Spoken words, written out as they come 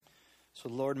So,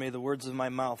 Lord, may the words of my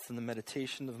mouth and the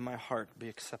meditation of my heart be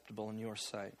acceptable in your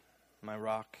sight, my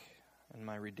rock and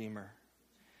my redeemer.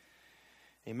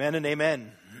 Amen and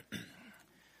amen.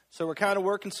 So we're kind of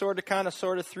working sort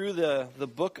of through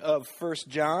the book of 1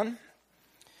 John.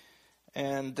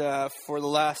 And for the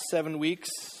last 7 weeks,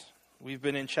 we've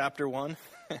been in chapter 1.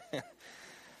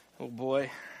 Oh boy.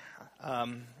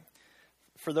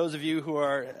 For those of you who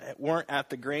weren't at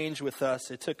the Grange with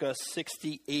us, it took us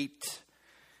 68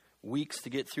 weeks to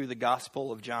get through the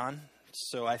Gospel of John.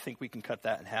 So I think we can cut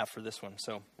that in half for this one.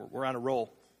 So we're on a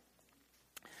roll.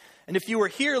 And if you were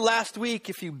here last week,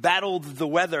 if you battled the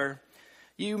weather,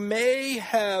 you may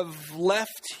have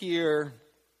left here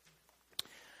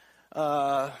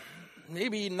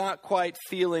maybe not quite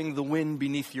feeling the wind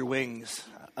beneath your wings.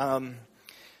 Though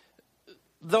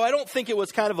I don't think it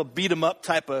was kind of a beat 'em up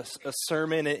type of a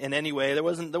sermon in any way. There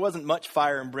wasn't much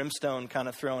fire and brimstone kind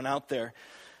of thrown out there.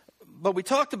 But we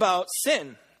talked about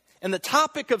sin. And the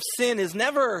topic of sin is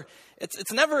never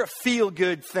a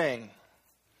feel-good thing.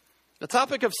 The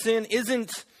topic of sin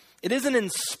isn't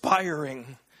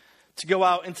inspiring to go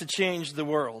out and to change the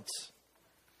world.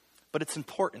 But it's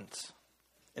important.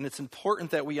 And it's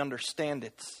important that we understand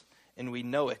it and we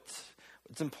know it.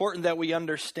 It's important that we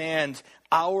understand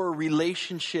our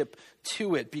relationship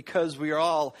to it because we are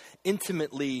all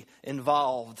intimately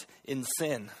involved in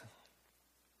sin.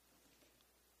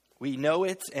 We know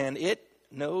it and it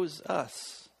knows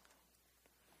us.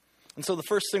 And so the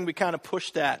first thing we kind of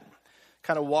pushed at,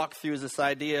 kind of walked through is this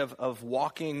idea of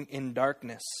walking in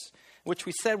darkness, which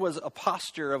we said was a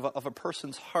posture of a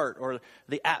person's heart or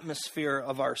the atmosphere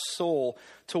of our soul.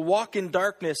 To walk in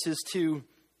darkness is to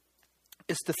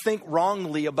think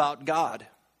wrongly about God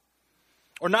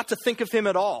or not to think of him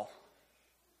at all.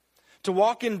 To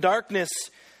walk in darkness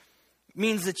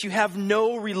means that you have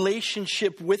no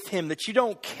relationship with him, that you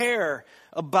don't care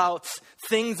about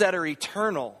things that are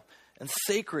eternal and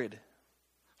sacred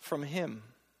from him.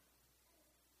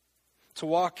 To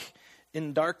walk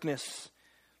in darkness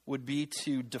would be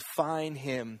to define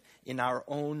him in our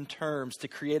own terms, to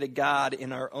create a God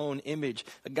in our own image,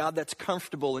 a God that's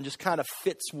comfortable and just kind of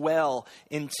fits well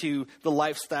into the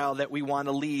lifestyle that we want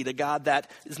to lead, a God that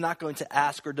is not going to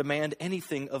ask or demand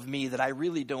anything of me that I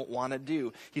really don't want to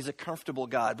do. He's a comfortable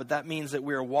God, but that means that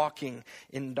we're walking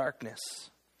in darkness.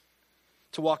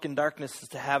 To walk in darkness is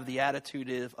to have the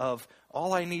attitude of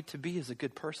all I need to be is a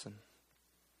good person.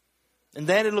 And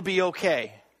then it'll be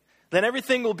okay. Then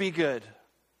everything will be good.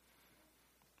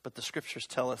 But the scriptures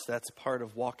tell us that's part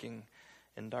of walking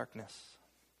in darkness.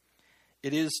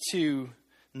 It is to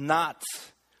not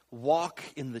walk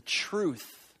in the truth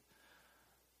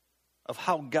of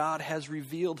how God has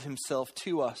revealed himself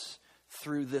to us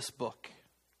through this book.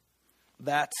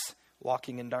 That's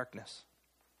walking in darkness.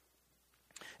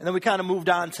 And then we kind of moved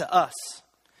on to us.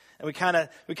 And we kind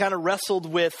of wrestled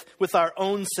with our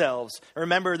own selves.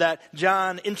 Remember that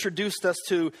John introduced us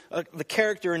to the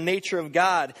character and nature of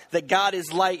God, that God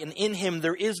is light and in him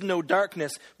there is no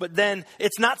darkness. But then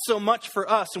it's not so much for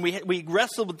us. And we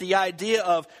wrestled with the idea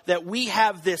of that we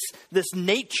have this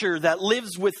nature that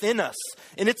lives within us.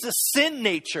 And it's a sin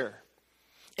nature.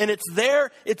 And it's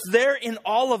there in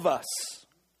all of us.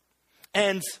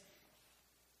 And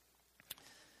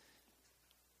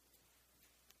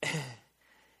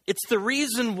it's the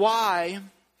reason why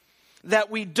that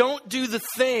we don't do the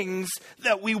things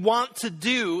that we want to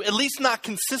do, at least not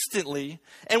consistently,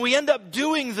 and we end up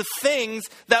doing the things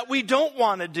that we don't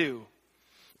want to do,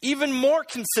 even more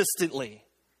consistently.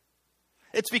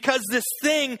 It's because this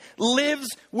thing lives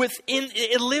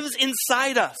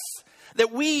inside us,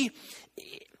 that we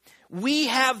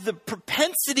have the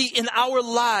propensity in our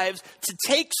lives to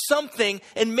take something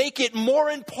and make it more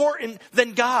important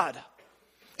than God.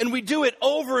 And we do it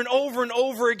over and over and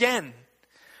over again.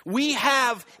 We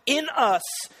have in us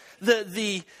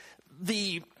the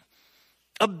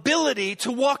ability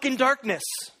to walk in darkness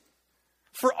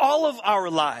for all of our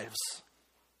lives.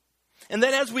 And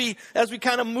then as we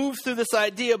kind of move through this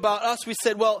idea about us, we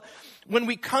said, well, when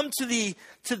we come to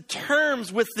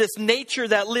terms with this nature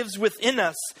that lives within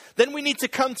us, then we need to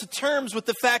come to terms with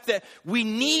the fact that we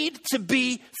need to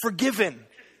be forgiven.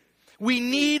 We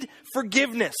need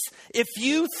forgiveness. If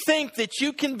you think that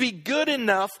you can be good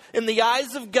enough in the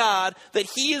eyes of God that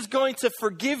he is going to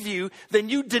forgive you, then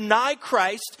you deny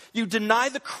Christ, you deny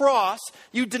the cross,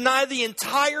 you deny the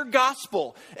entire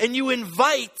gospel, and you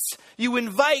invite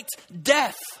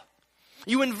death.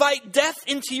 You invite death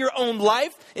into your own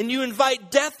life, and you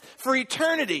invite death for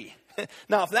eternity.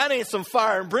 Now, if that ain't some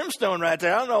fire and brimstone right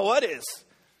there, I don't know what is.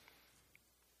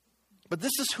 But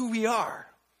this is who we are.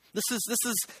 This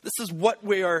is what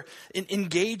we are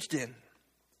engaged in.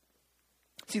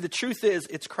 See, the truth is,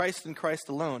 it's Christ and Christ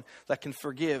alone that can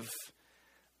forgive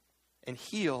and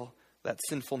heal that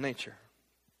sinful nature.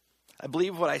 I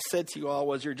believe what I said to you all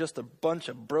was you're just a bunch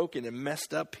of broken and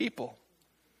messed up people.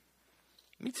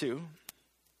 Me too.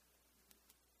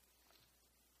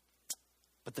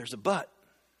 But there's a but.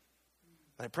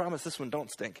 And I promise this one don't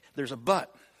stink. There's a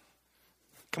but.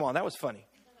 Come on, that was funny.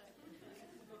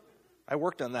 I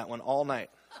worked on that one all night.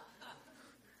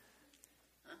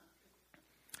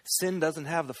 Sin doesn't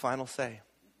have the final say.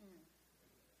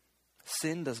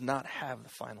 Sin does not have the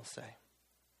final say.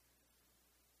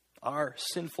 Our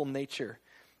sinful nature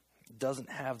doesn't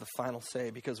have the final say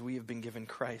because we have been given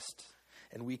Christ.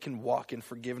 And we can walk in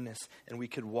forgiveness. And we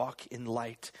can walk in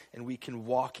light. And we can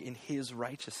walk in his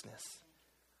righteousness.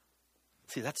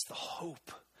 See, that's the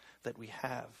hope that we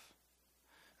have.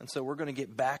 And so we're going to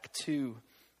get back to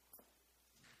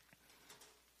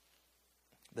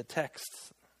the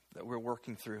text that we're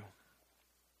working through.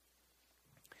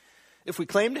 If we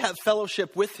claim to have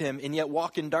fellowship with him and yet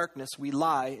walk in darkness, we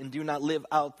lie and do not live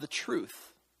out the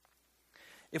truth.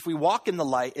 If we walk in the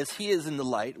light as he is in the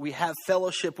light, we have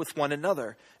fellowship with one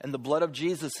another, and the blood of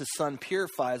Jesus, his son,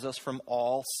 purifies us from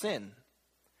all sin.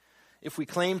 If we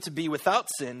claim to be without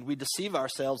sin, we deceive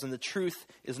ourselves and the truth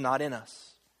is not in us.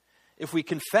 If we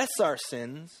confess our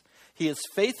sins, he is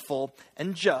faithful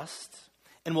and just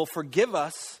and will forgive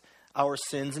us our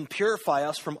sins and purify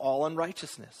us from all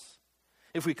unrighteousness.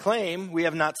 If we claim we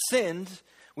have not sinned,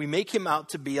 we make him out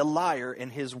to be a liar, and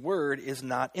his word is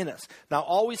not in us. Now,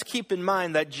 always keep in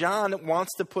mind that John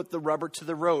wants to put the rubber to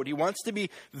the road. He wants to be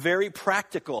very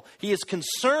practical. He is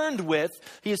concerned with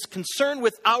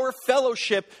our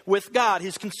fellowship with God.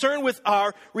 He's concerned with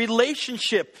our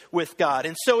relationship with God.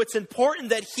 And so it's important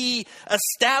that he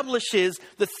establishes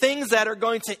the things that are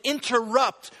going to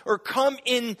interrupt or come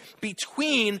in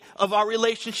between of our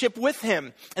relationship with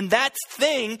him. And that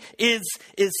thing is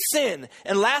sin.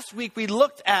 And last week we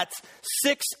looked at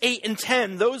 6, 8, and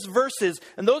 10, those verses,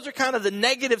 and those are kind of the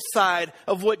negative side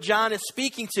of what John is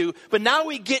speaking to. But now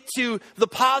we get to the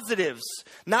positives.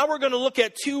 Now we're going to look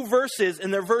at 2 verses,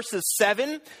 and they're verses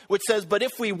 7, which says, "But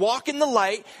if we walk in the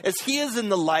light, as he is in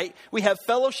the light, we have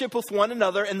fellowship with one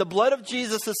another, and the blood of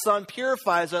Jesus, his son,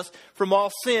 purifies us from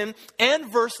all sin."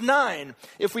 And verse 9,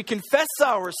 "If we confess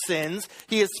our sins,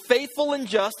 he is faithful and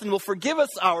just and will forgive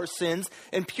us our sins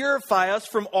and purify us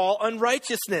from all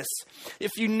unrighteousness."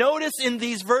 If you notice in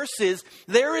these verses,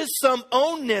 there is some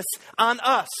onus on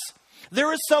us.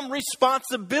 There is some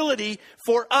responsibility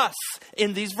for us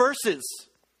in these verses.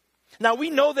 Now, we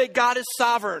know that God is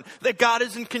sovereign, that God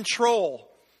is in control,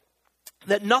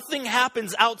 that nothing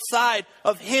happens outside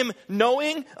of him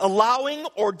knowing, allowing,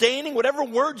 ordaining, whatever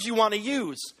words you want to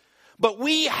use. But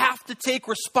we have to take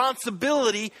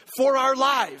responsibility for our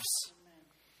lives.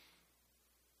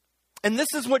 And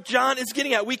this is what John is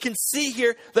getting at. We can see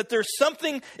here that there's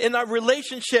something in our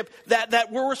relationship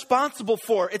that we're responsible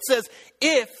for. It says,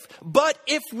 but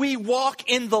if we walk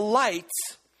in the light,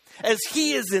 as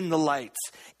he is in the light.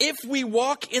 If we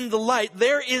walk in the light,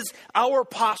 there is our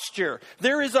posture.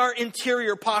 There is our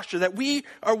interior posture, that we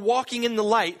are walking in the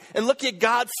light. And look at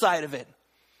God's side of it.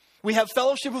 We have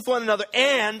fellowship with one another,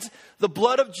 and the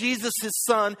blood of Jesus, his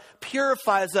son,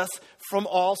 purifies us from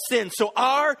all sin. So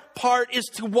our part is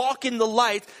to walk in the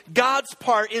light. God's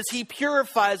part is he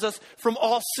purifies us from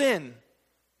all sin.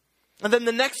 And then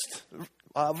the next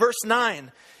verse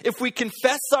 9. If we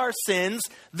confess our sins,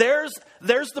 there's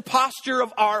the posture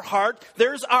of our heart.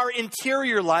 There's our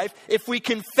interior life. If we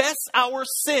confess our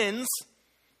sins,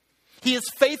 he is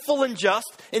faithful and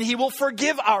just, and he will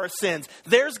forgive our sins.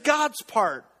 There's God's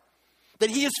part. That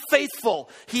he is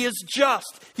faithful, he is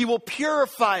just, he will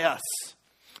purify us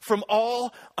from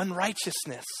all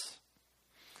unrighteousness.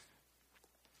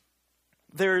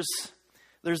 There's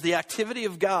the activity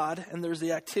of God, and there's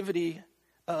the activity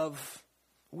of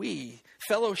we.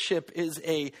 Fellowship is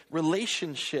a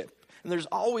relationship, and there's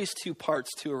always 2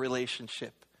 parts to a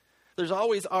relationship. There's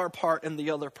always our part and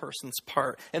the other person's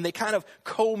part. And they kind of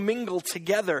commingle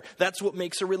together. That's what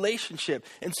makes a relationship.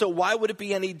 And so why would it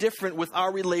be any different with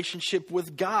our relationship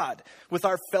with God, with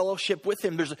our fellowship with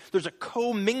him? There's a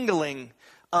commingling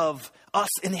of us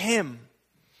and him.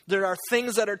 There are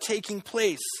things that are taking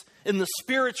place in the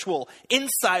spiritual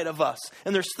inside of us.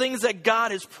 And there's things that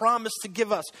God has promised to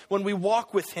give us when we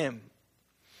walk with him.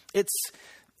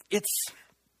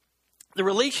 The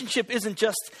relationship isn't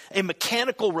just a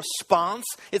mechanical response.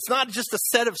 It's not just a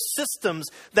set of systems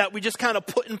that we just kind of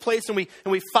put in place and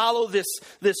we follow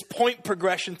this point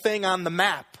progression thing on the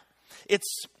map.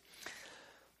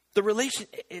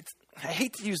 I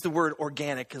hate to use the word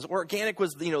organic, because organic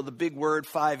was, the big word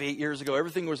 5-8 years ago.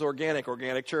 Everything was organic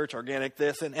church, organic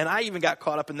this. And I even got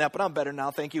caught up in that, but I'm better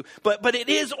now, thank you. But it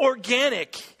is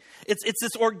organic. It's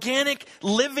this organic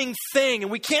living thing,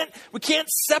 and we can't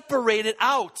separate it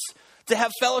out to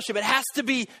have fellowship. It has to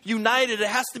be united. It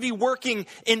has to be working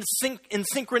in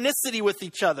synchronicity with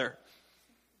each other.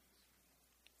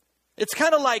 It's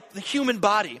kind of like the human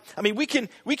body. I mean, we can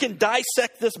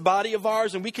dissect this body of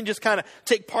ours, and we can just kind of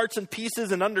take parts and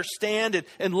pieces and understand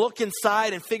and look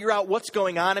inside and figure out what's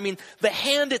going on. I mean, the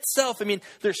hand itself,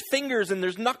 there's fingers and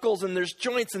there's knuckles and there's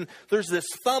joints and there's this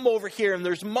thumb over here and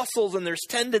there's muscles and there's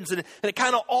tendons, and it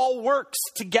kind of all works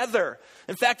together.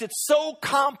 In fact, it's so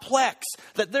complex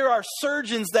that there are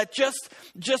surgeons that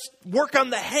just work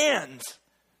on the hand.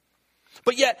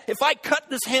 But yet, if I cut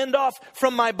this hand off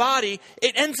from my body,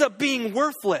 it ends up being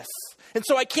worthless. And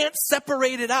so I can't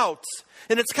separate it out.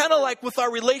 And it's kind of like with our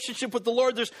relationship with the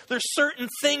Lord, there's certain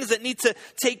things that need to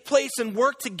take place and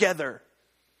work together.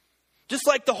 Just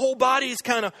like the whole body is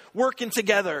kind of working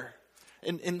together.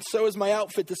 And so is my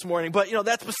outfit this morning. But,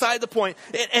 that's beside the point.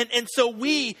 And so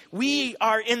we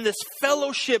are in this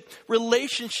fellowship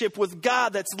relationship with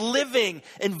God that's living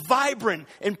and vibrant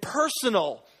and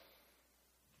personal.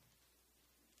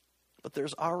 But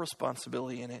there's our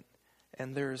responsibility in it,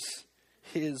 and there's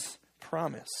His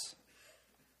promise.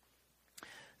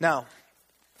 Now,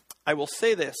 I will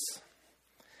say this,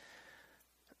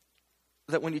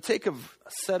 that when you take a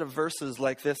set of verses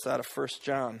like this out of 1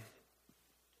 John,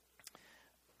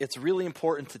 it's really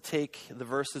important to take the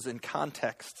verses in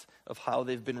context of how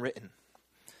they've been written.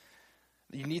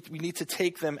 We need to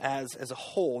take them as a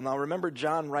whole. Now, remember,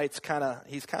 John writes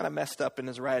he's kind of messed up in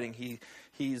his writing. He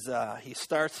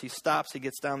starts, he stops, he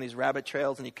gets down these rabbit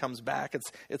trails, and he comes back.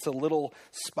 It's a little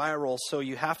spiral, so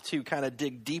you have to kind of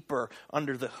dig deeper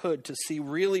under the hood to see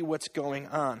really what's going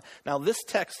on. Now, this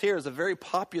text here is a very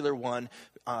popular one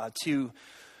to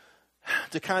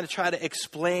kind of try to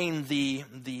explain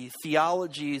the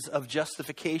theologies of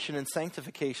justification and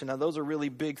sanctification. Now, those are really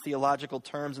big theological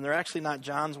terms, and they're actually not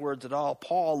John's words at all.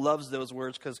 Paul loves those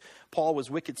words because Paul was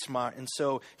wicked smart, and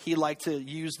so he liked to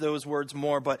use those words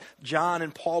more. But John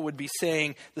and Paul would be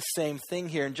saying the same thing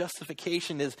here. And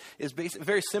justification is basically,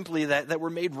 very simply, that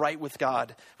we're made right with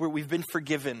God, where we've been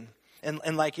forgiven.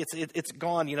 And like it's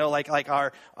gone, like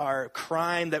our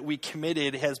crime that we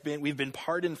committed we've been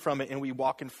pardoned from it, and we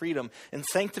walk in freedom. And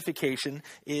sanctification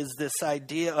is this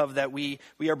idea of that we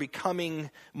are becoming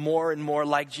more and more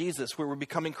like Jesus, where we're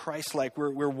becoming Christ-like,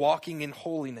 we're walking in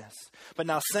holiness. But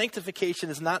now sanctification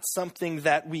is not something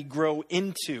that we grow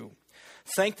into.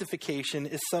 Sanctification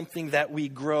is something that we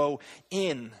grow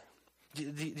in. Do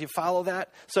you follow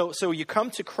that? So you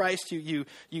come to Christ, you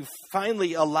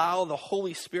finally allow the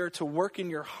Holy Spirit to work in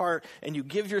your heart, and you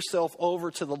give yourself over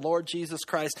to the Lord Jesus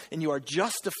Christ, and you are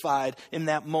justified in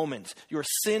that moment. Your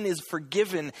sin is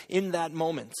forgiven in that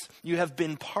moment. You have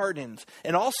been pardoned.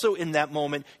 And also in that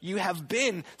moment, you have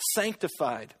been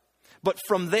sanctified. But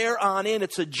from there on in,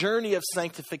 it's a journey of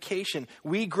sanctification.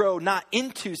 We grow not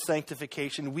into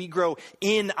sanctification, we grow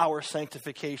in our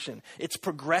sanctification. It's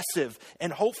progressive.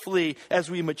 And hopefully,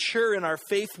 as we mature in our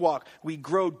faith walk, we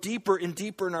grow deeper and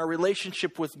deeper in our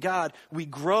relationship with God. We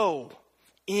grow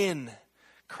in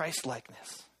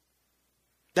Christ-likeness.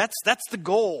 That's the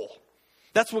goal.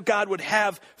 That's what God would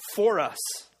have for us.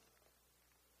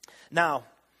 Now,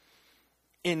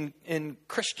 in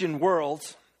Christian world,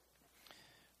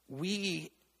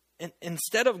 we,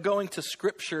 instead of going to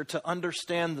Scripture to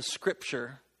understand the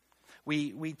Scripture,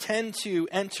 we tend to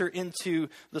enter into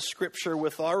the Scripture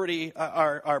with already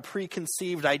our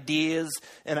preconceived ideas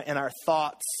and our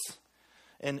thoughts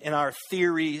and our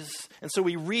theories. And so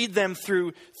we read them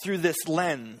through this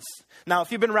lens. Now,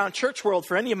 if you've been around church world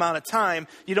for any amount of time,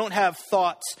 you don't have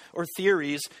thoughts or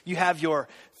theories. You have your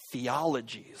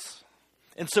theologies.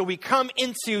 And so we come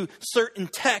into certain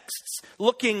texts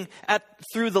looking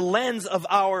through the lens of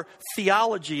our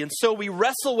theology. And so we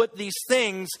wrestle with these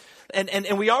things,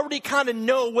 and we already kind of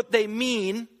know what they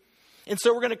mean. And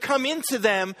so we're going to come into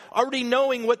them already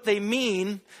knowing what they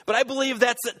mean. But I believe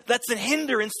that's a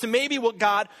hindrance to maybe what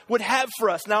God would have for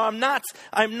us. Now, I'm not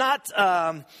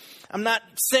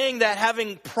saying that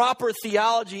having proper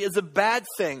theology is a bad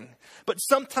thing. but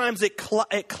sometimes it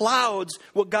clouds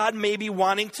what God may be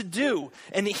wanting to do.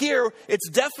 And here, it's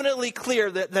definitely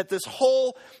clear that this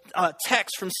whole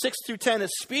text from 6 through 10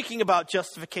 is speaking about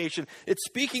justification. It's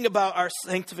speaking about our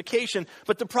sanctification.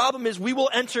 But the problem is we will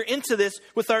enter into this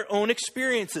with our own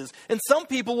experiences. And some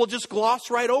people will just gloss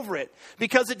right over it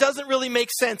because it doesn't really make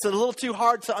sense. It's a little too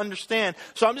hard to understand.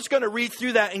 So I'm just going to read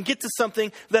through that and get to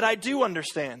something that I do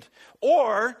understand.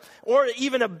 Or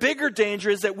even a bigger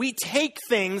danger is that we take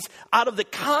things out of the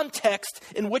context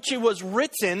in which it was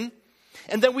written,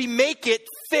 and then we make it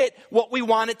fit what we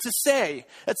want it to say.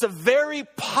 That's a very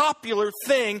popular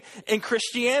thing in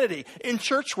Christianity, in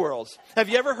church worlds. Have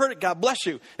you ever heard it? God bless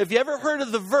you. Have you ever heard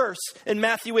of the verse in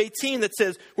Matthew 18 that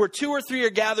says, where 2 or 3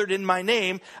 are gathered in my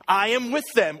name, I am with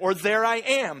them, or there I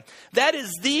am? That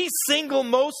is the single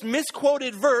most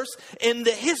misquoted verse in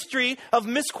the history of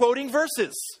misquoting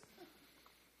verses.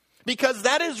 Because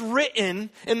that is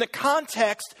written in the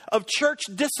context of church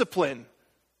discipline.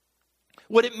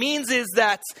 What it means is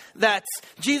that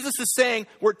Jesus is saying,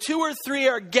 where 2 or 3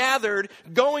 are gathered,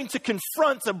 going to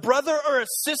confront a brother or a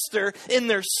sister in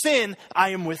their sin, I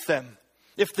am with them,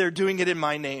 if they're doing it in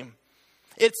my name.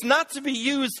 It's not to be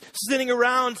used sitting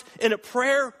around in a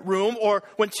prayer room or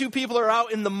when 2 people are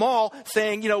out in the mall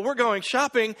saying, we're going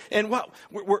shopping and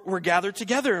we're gathered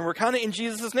together and we're kind of in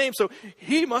Jesus' name. So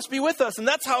he must be with us. And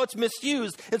that's how it's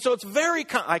misused. And so it's very,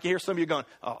 I can hear some of you going,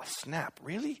 oh, snap,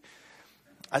 really?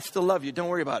 I still love you. Don't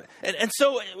worry about it. And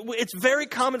so it's very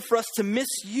common for us to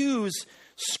misuse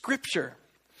Scripture.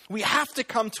 We have to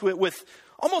come to it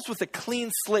almost with a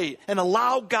clean slate and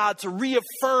allow God to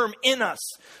reaffirm in us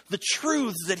the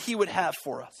truths that he would have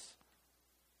for us.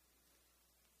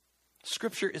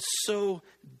 Scripture is so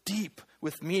deep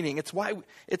with meaning. It's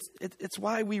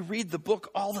why we read the book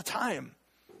all the time.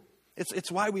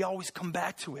 It's why we always come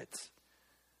back to it.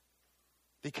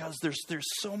 Because there's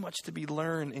so much to be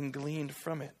learned and gleaned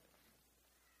from it.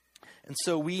 And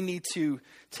so we need to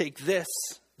take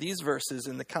these verses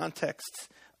in the context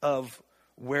of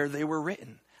where they were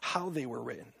written, how they were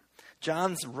written.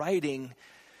 John's writing,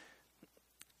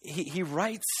 he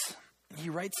writes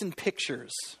in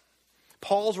pictures.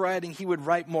 Paul's writing, he would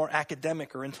write more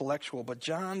academic or intellectual, but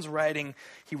John's writing,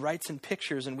 he writes in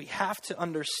pictures, and we have to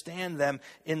understand them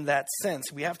in that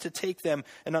sense. We have to take them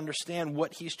and understand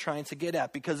what he's trying to get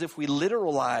at, because if we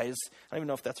literalize, I don't even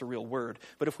know if that's a real word,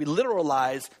 but if we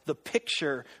literalize the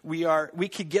picture, we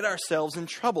could get ourselves in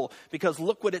trouble, because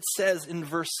look what it says in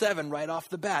verse 7 right off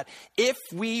the bat. If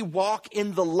we walk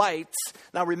in the light,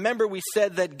 now remember we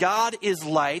said that God is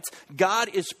light, God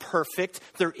is perfect,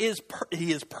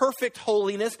 he is perfect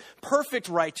holiness, perfect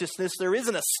righteousness. There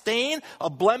isn't a stain, a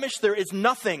blemish. There is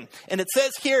nothing. And it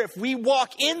says here, if we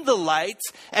walk in the light,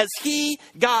 as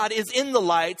God, is in the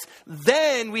light,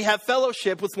 then we have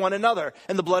fellowship with one another.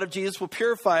 And the blood of Jesus will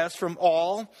purify us from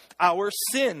all our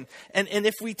sin. And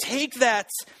if we take that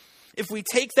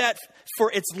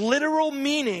for its literal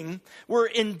meaning, we're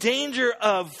in danger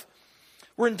of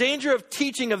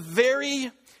teaching a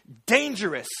very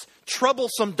dangerous,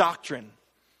 troublesome doctrine.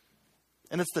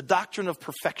 And it's the doctrine of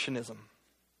perfectionism.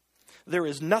 There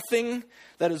is nothing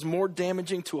that is more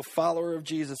damaging to a follower of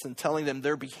Jesus than telling them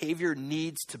their behavior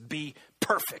needs to be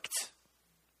perfect.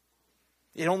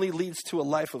 It only leads to a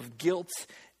life of guilt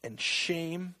and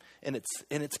shame, and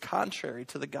it's contrary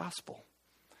to the gospel.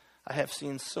 I have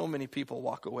seen so many people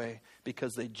walk away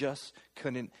because they just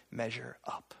couldn't measure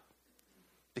up,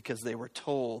 because they were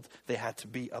told they had to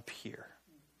be up here.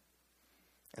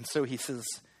 And so he says,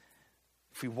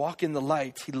 if we walk in the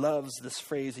light, he loves this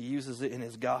phrase. He uses it in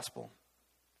his gospel.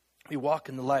 We walk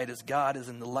in the light as God is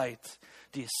in the light.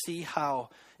 Do you see how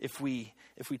if we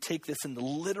take this in the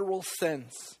literal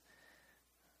sense,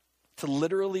 to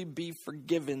literally be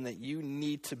forgiven, that you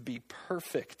need to be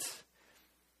perfect?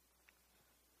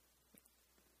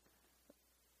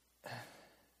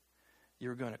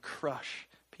 You're going to crush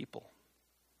people.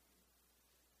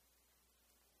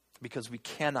 Because we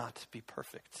cannot be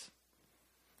perfect.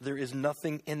 There is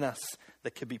nothing in us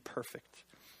that could be perfect.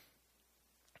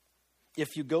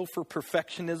 If you go for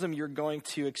perfectionism, you're going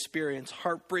to experience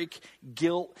heartbreak,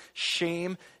 guilt,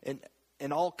 shame,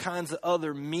 and all kinds of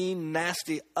other mean,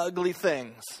 nasty, ugly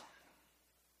things.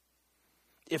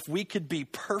 If we could be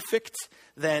perfect,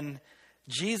 then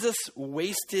Jesus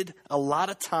wasted a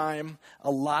lot of time, a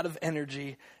lot of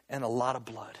energy, and a lot of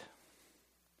blood.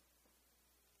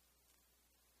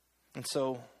 And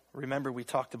so, remember, we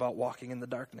talked about walking in the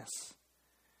darkness.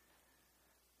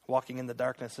 Walking in the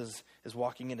darkness is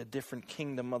walking in a different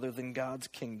kingdom other than God's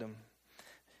kingdom.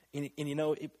 And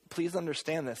please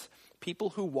understand this.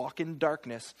 People who walk in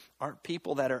darkness aren't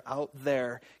people that are out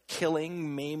there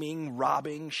killing, maiming,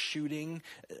 robbing, shooting.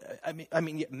 I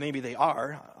mean, maybe they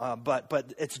are,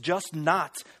 but it's just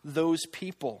not those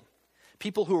people.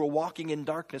 People who are walking in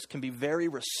darkness can be very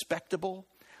respectable,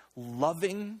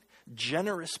 loving,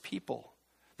 generous people.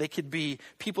 They could be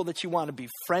people that you want to be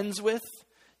friends with.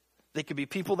 They could be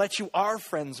people that you are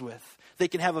friends with. They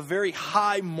can have a very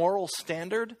high moral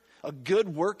standard, a good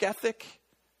work ethic.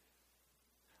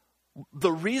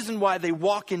 The reason why they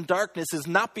walk in darkness is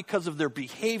not because of their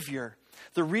behavior.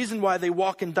 The reason why they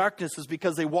walk in darkness is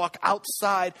because they walk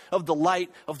outside of the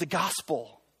light of the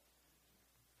gospel.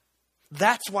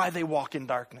 That's why they walk in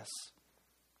darkness.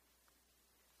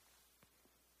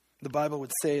 The Bible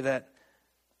would say that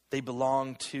they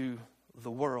belong to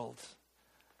the world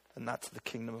and not to the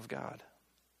kingdom of God.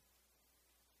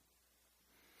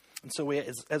 And so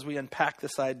as we unpack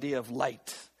this idea of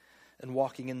light and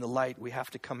walking in the light, we have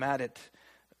to come at it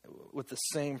with the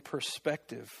same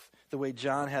perspective, the way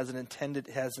John has intended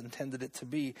it to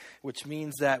be, which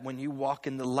means that when you walk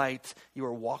in the light, you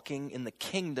are walking in the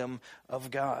kingdom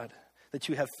of God, that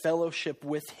you have fellowship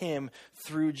with him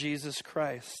through Jesus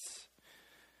Christ.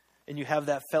 And you have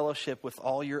that fellowship with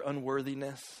all your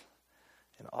unworthiness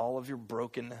and all of your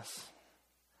brokenness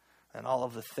and all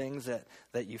of the things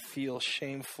that you feel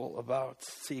shameful about.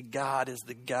 See, God is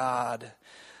the God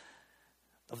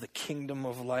of the kingdom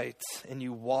of light, and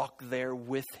you walk there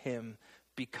with him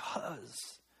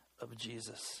because of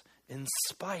Jesus, in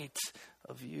spite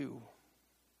of you.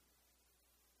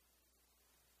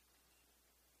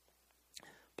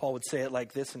 Paul would say it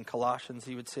like this in Colossians.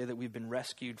 He would say that we've been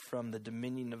rescued from the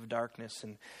dominion of darkness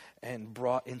and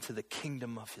brought into the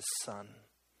kingdom of his Son.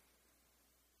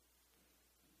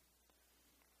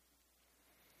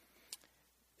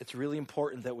 It's really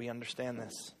important that we understand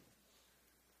this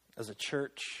as a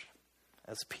church,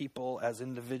 as people, as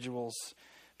individuals,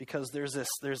 because there's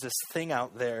this thing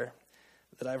out there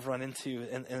that I've run into,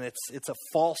 and it's a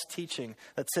false teaching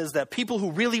that says that people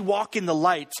who really walk in the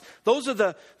light, those are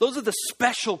the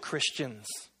special Christians.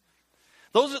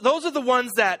 Those are the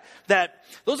ones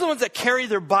that carry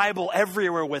their Bible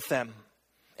everywhere with them,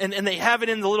 and they have it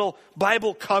in the little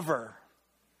Bible cover.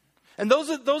 And those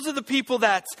are the people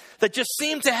that just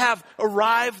seem to have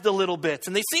arrived a little bit,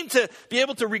 and they seem to be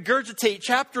able to regurgitate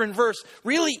chapter and verse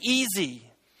really easy.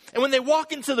 And when they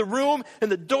walk into the room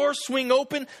and the doors swing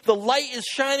open, the light is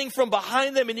shining from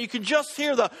behind them, and you can just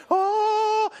hear the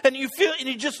oh, and you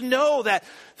just know that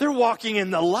they're walking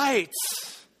in the light.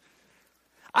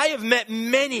 I have met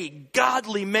many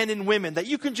godly men and women that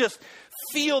you can just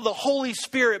feel the Holy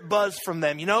Spirit buzz from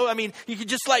them. I mean,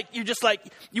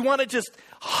 you want to just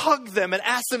hug them and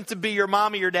ask them to be your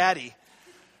mom or your daddy.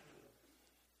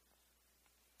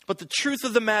 But the truth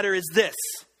of the matter is this: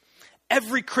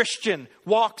 every Christian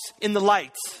walks in the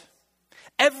light.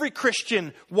 Every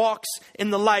Christian walks in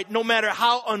the light, no matter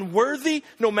how unworthy,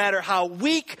 no matter how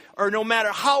weak, or no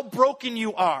matter how broken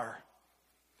you are.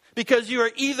 Because you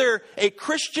are either a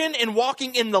Christian and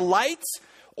walking in the light,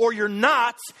 or you're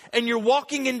not, and you're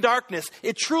walking in darkness.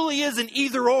 It truly is an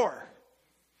either or.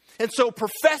 And so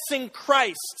professing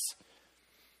Christ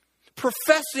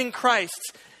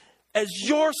as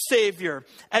your Savior,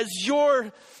 as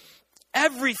your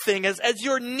everything, as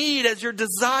your need, as your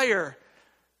desire,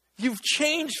 you've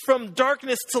changed from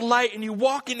darkness to light and you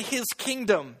walk in his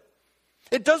kingdom.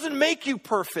 It doesn't make you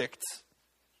perfect.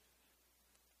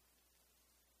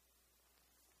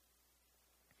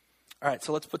 All right,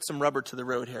 so let's put some rubber to the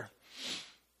road here.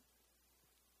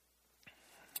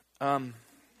 In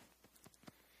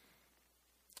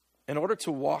order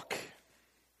to walk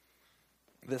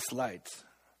this light,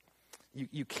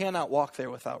 you cannot walk there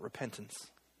without repentance.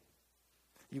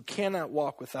 You cannot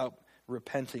walk without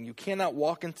repenting. You cannot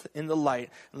walk in the light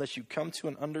unless you come to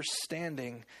an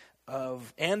understanding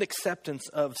of and acceptance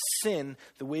of sin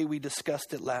the way we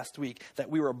discussed it last week, that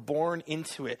we were born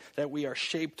into it, that we are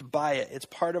shaped by it. It's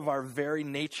part of our very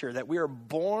nature, that we are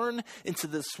born into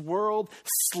this world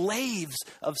slaves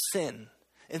of sin.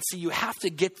 And so you have to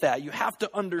get that. You have to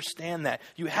understand that.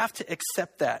 You have to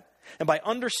accept that. And by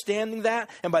understanding that,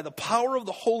 and by the power of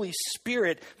the Holy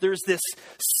Spirit, there's this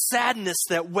sadness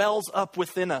that wells up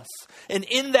within us. And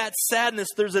in that sadness,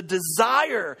 there's a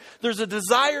desire. There's a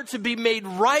desire to be made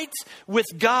right with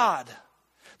God.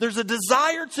 There's a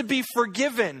desire to be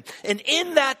forgiven. And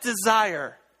in that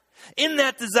desire,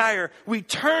 we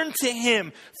turn to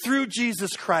him through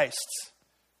Jesus Christ.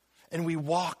 And we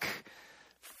walk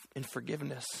in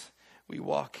forgiveness. We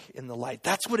walk in the light.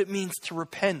 That's what it means to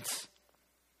repent.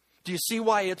 Do you see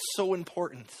why it's so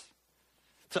important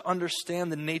to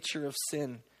understand the nature of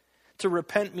sin To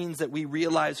repent means that we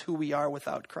realize who we are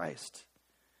without Christ.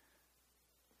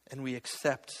 And we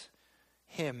accept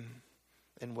him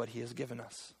and what he has given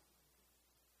us.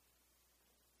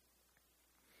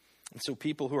 And so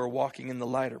people who are walking in the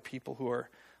light are people who are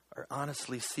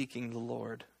honestly seeking the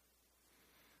Lord.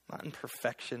 Not in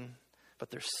perfection, but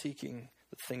they're seeking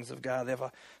the things of God. They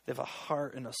have a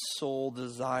heart and a soul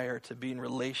desire to be in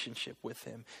relationship with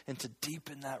him and to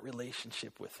deepen that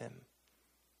relationship with him.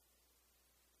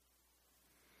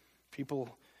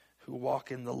 People who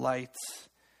walk in the light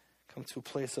come to a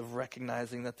place of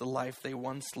recognizing that the life they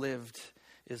once lived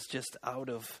is just out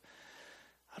of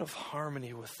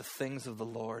harmony with the things of the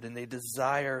Lord, and they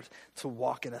desire to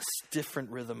walk in a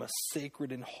different rhythm, a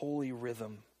sacred and holy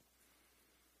rhythm.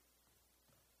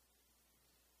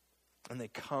 And they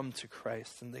come to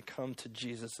Christ, and they come to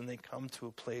Jesus, and they come to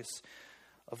a place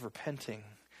of repenting.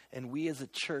 And we as a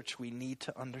church, we need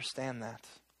to understand that.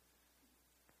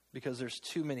 Because there's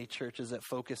too many churches that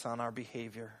focus on our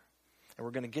behavior. And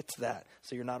we're going to get to that,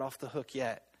 so you're not off the hook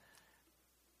yet.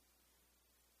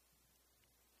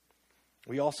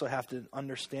 We also have to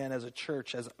understand as a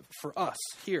church, as for us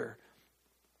here,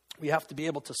 we have to be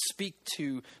able to speak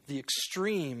to the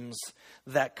extremes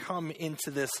that come into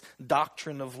this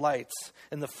doctrine of lights.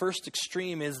 And the first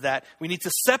extreme is that we need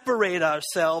to separate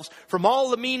ourselves from all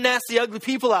the mean, nasty, ugly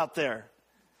people out there.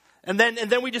 And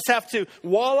then we just have to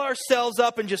wall ourselves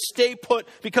up and just stay put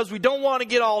because we don't want to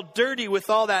get all dirty with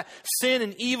all that sin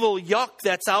and evil yuck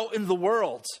that's out in the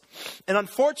world. And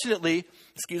unfortunately,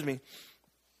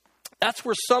 that's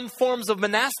where some forms of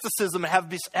monasticism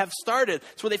have started.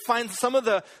 It's where they find some of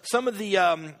the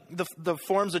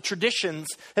forms of traditions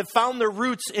have found their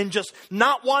roots in just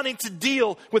not wanting to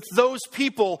deal with those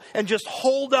people and just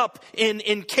hold up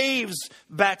in caves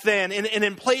back then and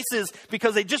in places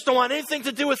because they just don't want anything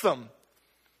to do with them.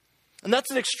 And that's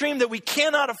an extreme that we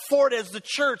cannot afford as the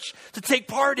church to take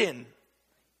part in.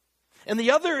 And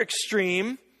the other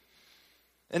extreme,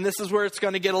 and this is where it's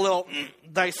going to get a little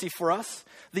dicey for us.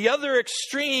 The other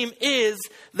extreme is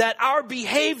that our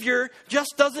behavior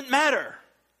just doesn't matter.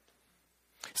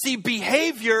 See,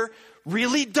 behavior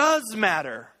really does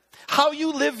matter. How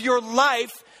you live your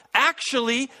life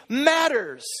actually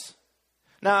matters.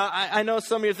 Now, I know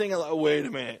some of you are thinking, oh, wait a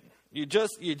minute. You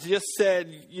just said,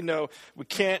 we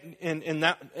can't, and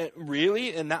that,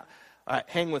 really? And that, all right,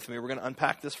 hang with me. We're going to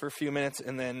unpack this for a few minutes,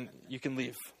 and then you can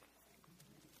leave.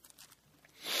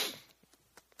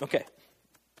 Okay.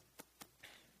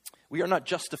 We are not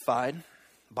justified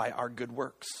by our good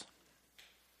works.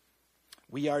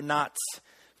 We do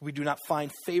not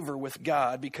find favor with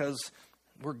God because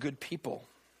we're good people.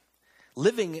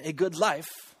 Living a good life,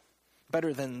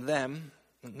 better than them,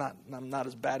 I'm not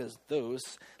as bad as those.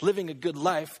 Living a good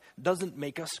life doesn't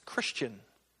make us Christian.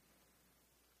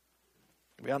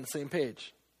 Are we on the same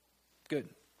page? Good.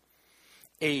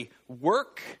 A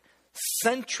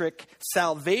work-centric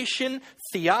salvation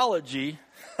theology,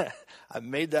 I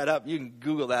made that up. You can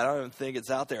Google that. I don't even think it's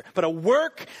out there. But a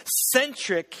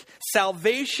work-centric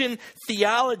salvation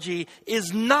theology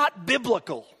is not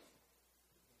biblical.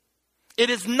 It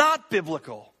is not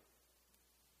biblical.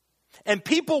 And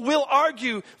people will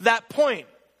argue that point.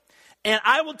 And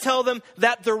I will tell them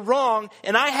that they're wrong.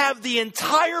 And I have the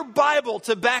entire Bible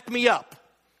to back me up.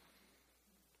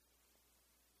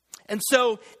 And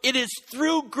so it is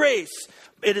through grace,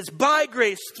 it is by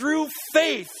grace, through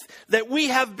faith, that we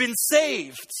have been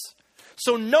saved.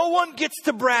 So no one gets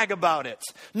to brag about it.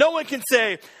 No one can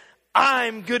say,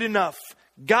 I'm good enough.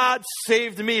 God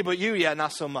saved me, but you,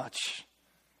 not so much.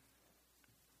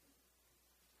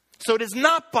 So it is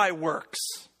not by works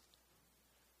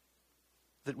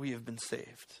that we have been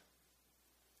saved.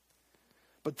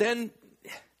 But then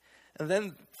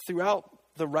throughout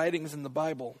the writings in the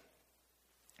Bible,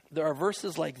 there are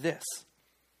verses like this.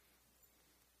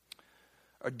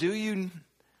 Or do you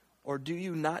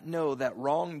not know that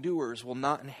wrongdoers will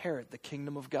not inherit the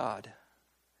kingdom of God?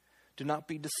 Do not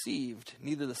be deceived.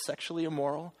 Neither the sexually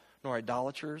immoral, nor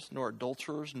idolaters, nor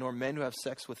adulterers, nor men who have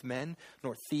sex with men,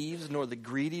 nor thieves, nor the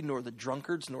greedy, nor the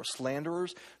drunkards, nor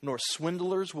slanderers, nor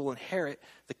swindlers will inherit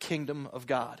the kingdom of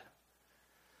God.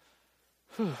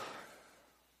 Whew.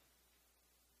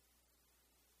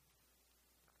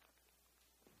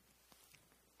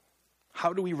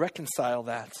 How do we reconcile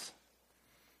that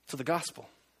to the gospel?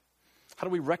 How do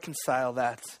we reconcile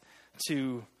that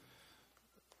to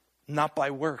not by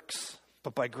works,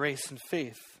 but by grace and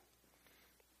faith?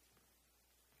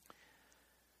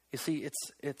 You see,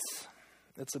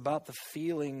 it's about the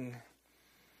feeling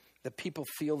that people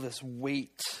feel this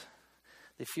weight.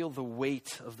 They feel the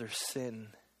weight of their sin.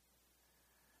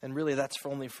 And really that's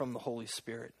only from the Holy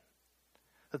Spirit.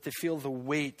 that they feel the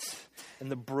weight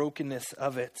and the brokenness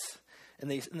of it. And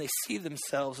they see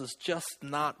themselves as just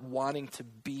not wanting to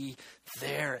be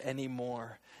there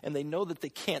anymore. And they know that they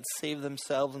can't save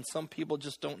themselves, and some people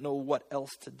just don't know what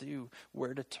else to do,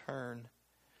 where to turn.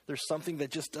 There's something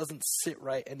that just doesn't sit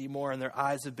right anymore, and their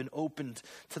eyes have been opened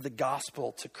to the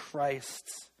gospel, to Christ.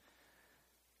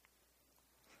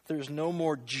 There's no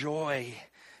more joy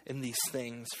in these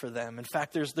things for them. In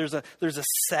fact, there's a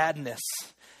sadness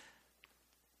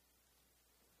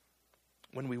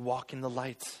when we walk in the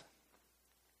light.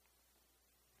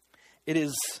 It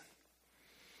is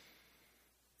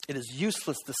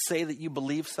useless to say that you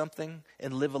believe something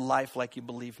and live a life like you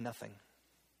believe nothing.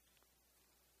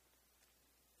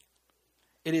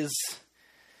 It is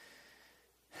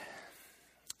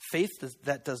faith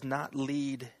that does not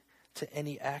lead to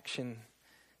any action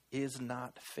is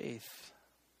not faith.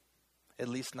 At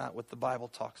least not what the Bible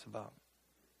talks about.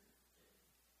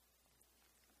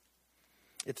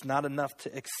 It's not enough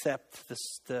to accept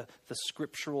the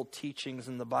scriptural teachings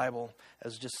in the Bible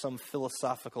as just some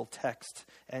philosophical text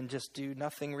and just do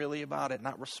nothing really about it,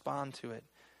 not respond to it.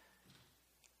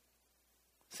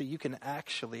 See, you can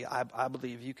actually, I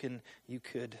believe you could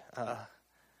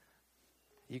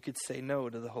say no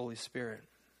to the Holy Spirit.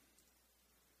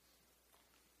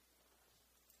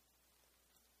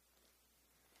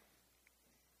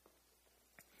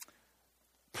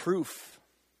 Proof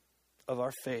of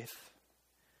our faith,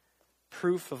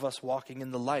 proof of us walking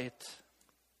in the light,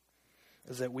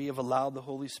 is that we have allowed the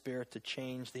Holy Spirit to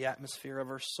change the atmosphere of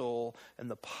our soul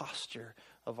and the posture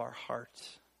of our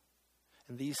heart.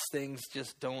 And these things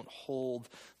just don't hold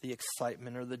the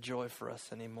excitement or the joy for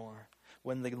us anymore.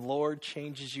 When the Lord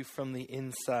changes you from the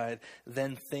inside,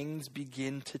 then things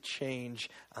begin to change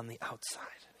on the outside.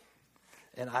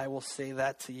 And I will say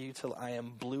that to you till I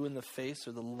am blue in the face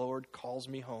or the Lord calls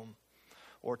me home,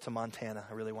 or to Montana.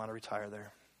 I really want to retire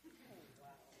there.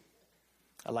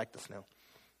 I like the snow.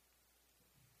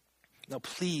 Now,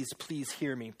 please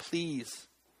hear me. Please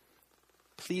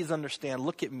understand.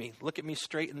 Look at me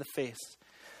straight in the face.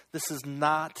 This is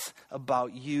not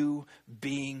about you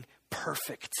being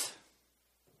perfect.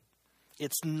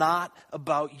 It's not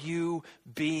about you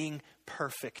being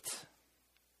perfect.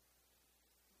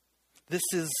 This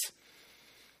is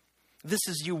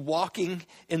you walking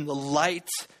in the light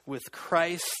with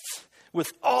Christ,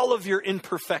 with all of your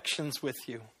imperfections with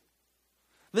you.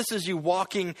 This is you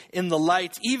walking in the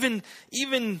light, even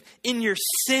in your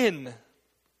sin.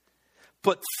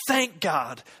 But thank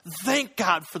God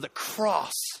for the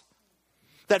cross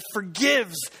that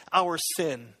forgives our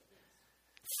sin.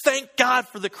 Thank God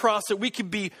for the cross that we can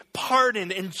be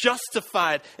pardoned and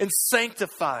justified and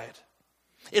sanctified.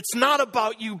 It's not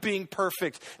about you being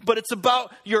perfect, but it's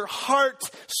about your heart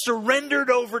surrendered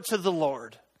over to the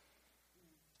Lord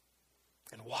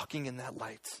and walking in that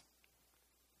light.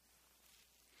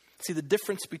 See, the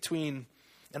difference between,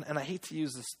 and I hate to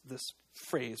use this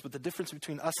phrase, but the difference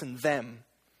between us and them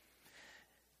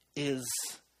is,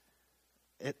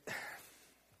 the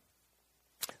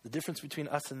difference between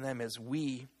us and them is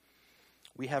we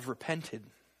have repented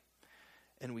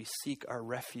and we seek our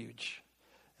refuge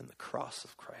in the cross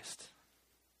of Christ.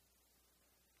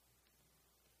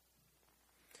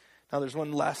 Now, there's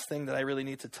one last thing that I really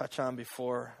need to touch on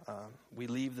before we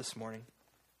leave this morning.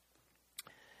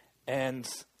 And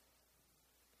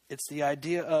it's the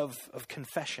idea of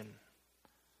confession.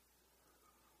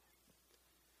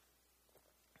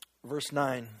 Verse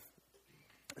 9,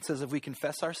 it says, if we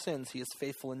confess our sins, he is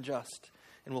faithful and just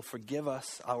and will forgive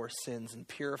us our sins and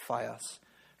purify us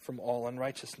from all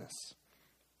unrighteousness.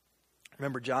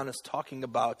 Remember, John is talking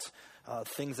about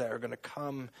things that are going to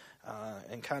come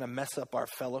and kind of mess up our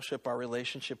fellowship, our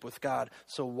relationship with God.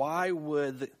 So why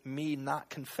would me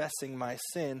not confessing my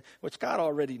sin, which God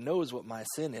already knows what my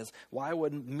sin is, why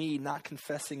would me not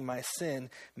confessing my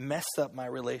sin mess up my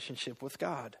relationship with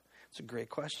God? It's a great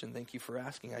question. Thank you for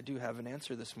asking. I do have an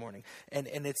answer this morning. And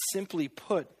it's simply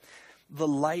put, the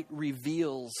light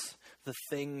reveals the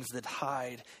things that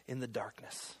hide in the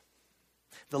darkness.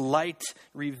 The light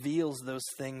reveals those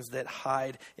things that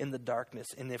hide in the darkness.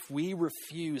 And if we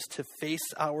refuse to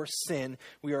face our sin,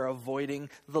 we are avoiding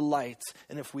the light.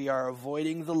 And if we are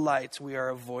avoiding the light, we are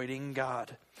avoiding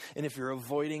God. And if you're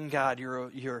avoiding God,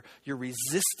 you're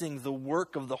resisting the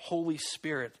work of the Holy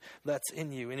Spirit that's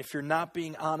in you. And if you're not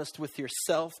being honest with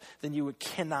yourself, then you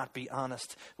cannot be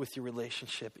honest with your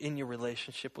relationship, in your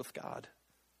relationship with God.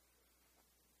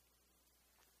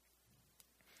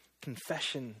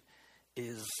 Confession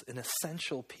is an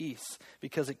essential piece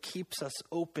because it keeps us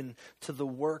open to the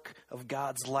work of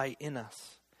God's light in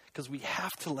us, because we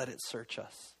have to let it search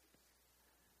us.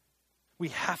 We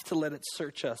have to let it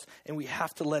search us, and we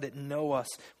have to let it know us.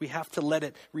 We have to let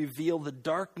it reveal the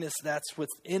darkness that's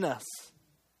within us.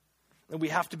 And we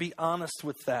have to be honest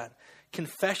with that.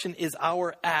 Confession is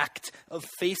our act of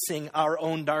facing our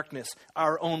own darkness,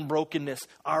 our own brokenness,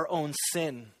 our own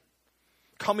sin.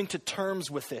 Coming to terms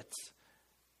with it.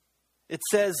 It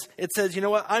says, you know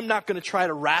what? I'm not going to try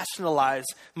to rationalize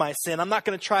my sin. I'm not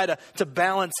going to try to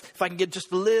balance. If I can get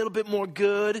just a little bit more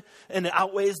good and it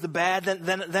outweighs the bad,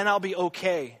 then I'll be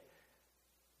okay.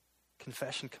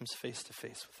 Confession comes face to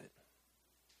face with it.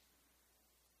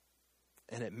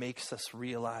 And it makes us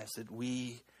realize that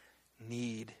we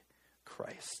need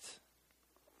Christ.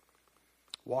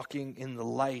 Walking in the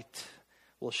light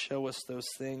will show us those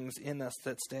things in us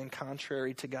that stand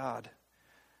contrary to God.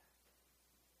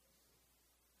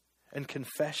 And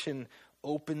confession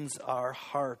opens our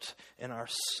heart and our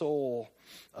soul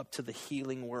up to the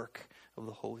healing work of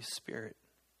the Holy Spirit.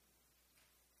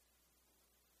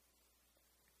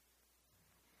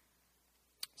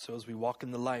 So as we walk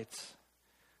in the light,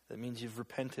 that means you've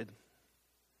repented.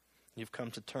 You've come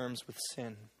to terms with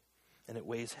sin, and it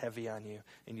weighs heavy on you,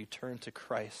 and you turn to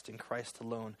Christ and Christ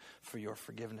alone for your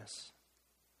forgiveness.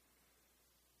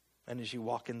 And as you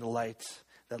walk in the light,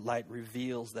 that light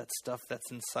reveals that stuff that's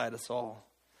inside us all,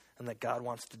 and that God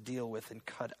wants to deal with and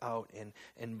cut out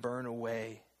and burn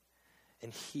away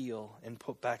and heal and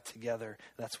put back together.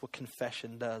 That's what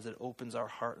confession does. It opens our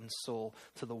heart and soul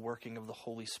to the working of the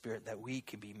Holy Spirit, that we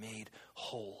can be made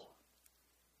whole.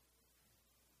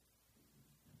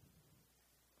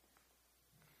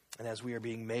 And as we are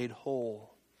being made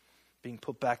whole, being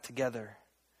put back together,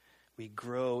 we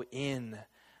grow in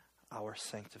our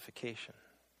sanctification.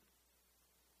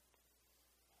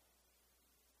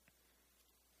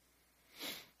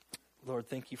 Lord,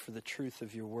 thank you for the truth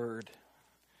of your word,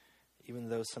 even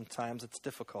though sometimes it's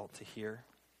difficult to hear.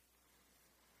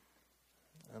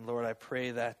 And Lord, I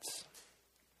pray, God,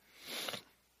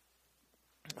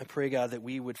 that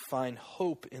we would find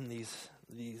hope in these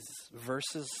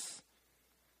verses.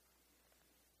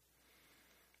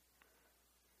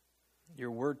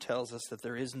 Your word tells us that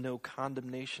there is no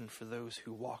condemnation for those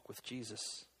who walk with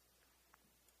Jesus,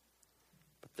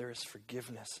 but there is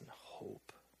forgiveness and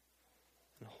hope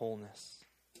and wholeness.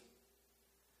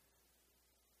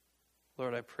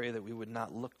 Lord, I pray that we would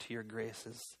not look to your grace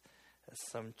as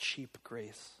some cheap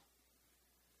grace.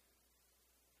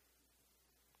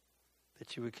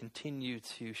 That you would continue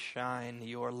to shine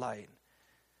your light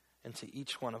into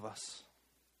each one of us.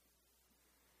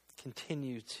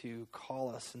 Continue to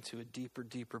call us into a deeper,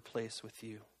 deeper place with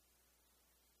you.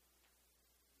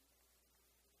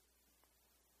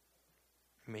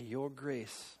 May your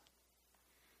grace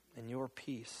and your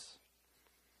peace,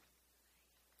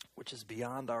 which is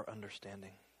beyond our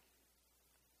understanding,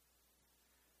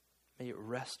 may it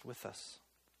rest with us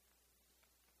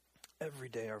every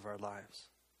day of our lives,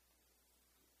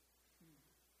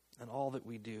 and all that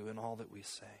we do and all that we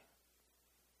say.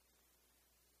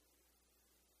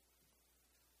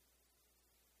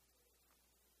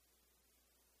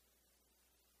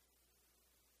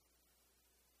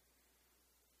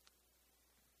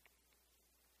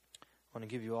 I want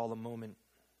to give you all a moment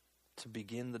to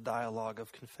begin the dialogue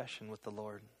of confession with the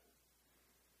Lord.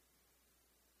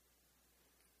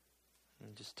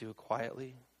 And just do it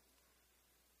quietly.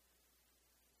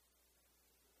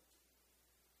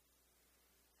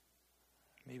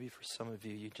 Maybe for some of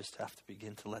you, you just have to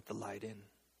begin to let the light in.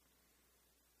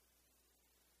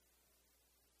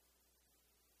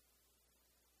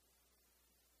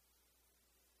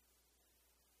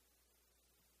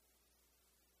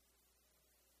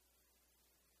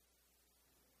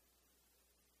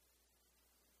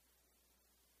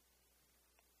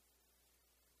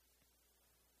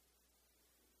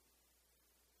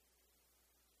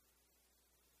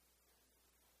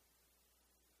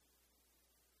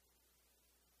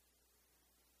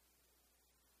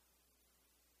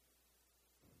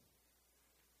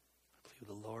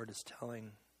 The Lord is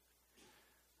telling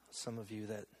some of you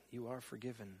that you are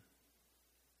forgiven.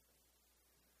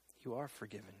 You are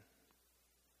forgiven.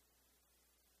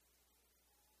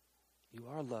 You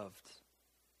are loved.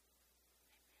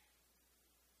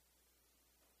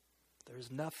 There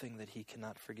is nothing that he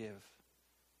cannot forgive.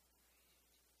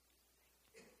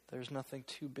 There's nothing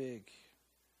too big.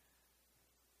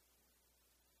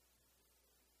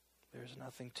 There's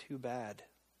nothing too bad.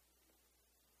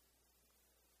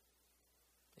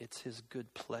 It's his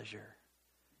good pleasure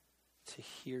to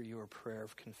hear your prayer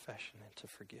of confession and to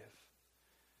forgive,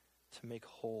 to make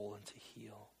whole and to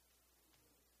heal.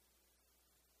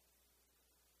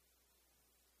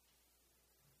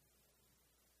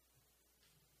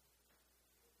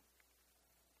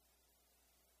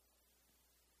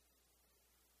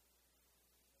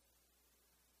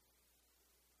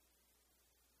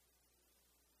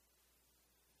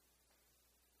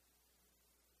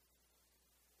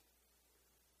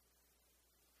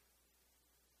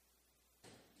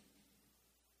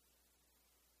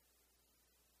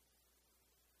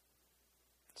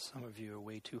 Some of you are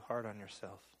way too hard on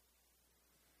yourself.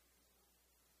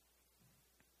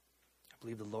 I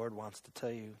believe the Lord wants to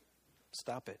tell you,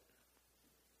 stop it.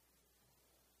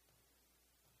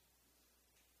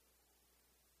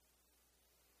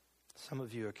 Some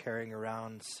of you are carrying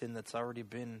around sin that's already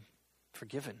been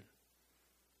forgiven.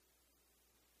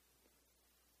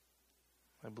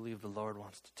 I believe the Lord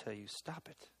wants to tell you, stop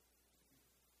it.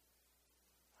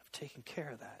 I've taken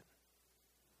care of that.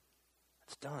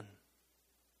 It's done.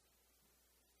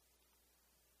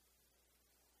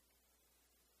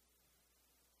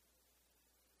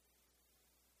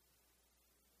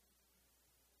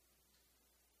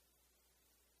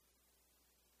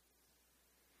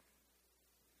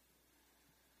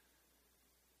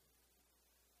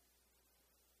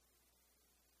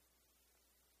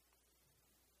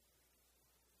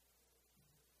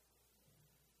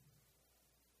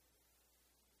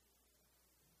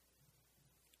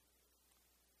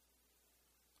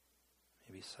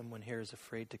 Maybe someone here is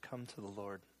afraid to come to the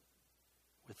Lord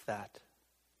with that.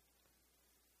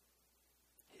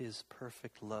 His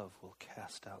perfect love will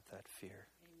cast out that fear.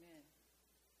 Amen.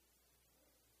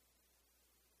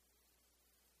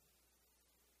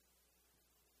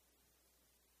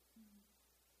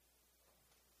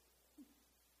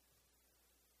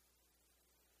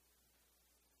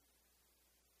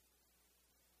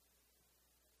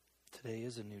 Today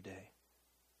is a new day.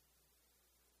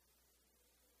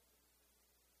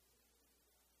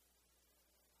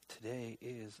 Today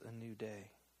is a new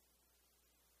day.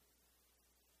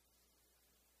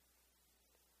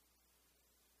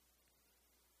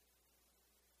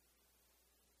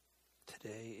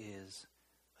 Today is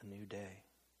a new day.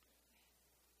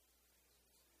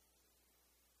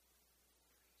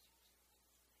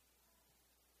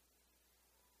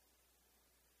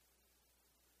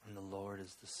 And the Lord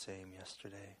is the same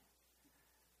yesterday,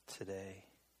 today,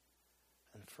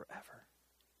 and forever.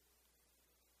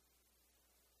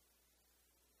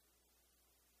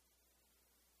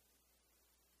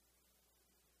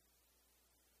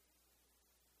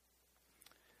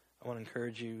 I want to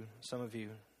encourage you, some of you,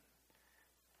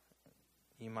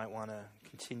 you might want to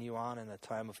continue on in a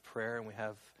time of prayer, and we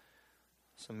have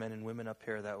some men and women up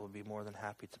here that will be more than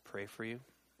happy to pray for you.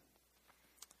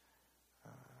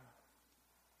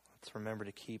 Let's remember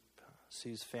to keep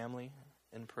Sue's family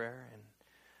in prayer,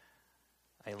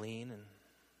 and Eileen and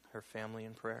her family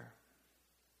in prayer.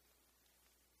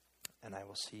 And I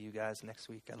will see you guys next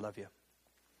week. I love you.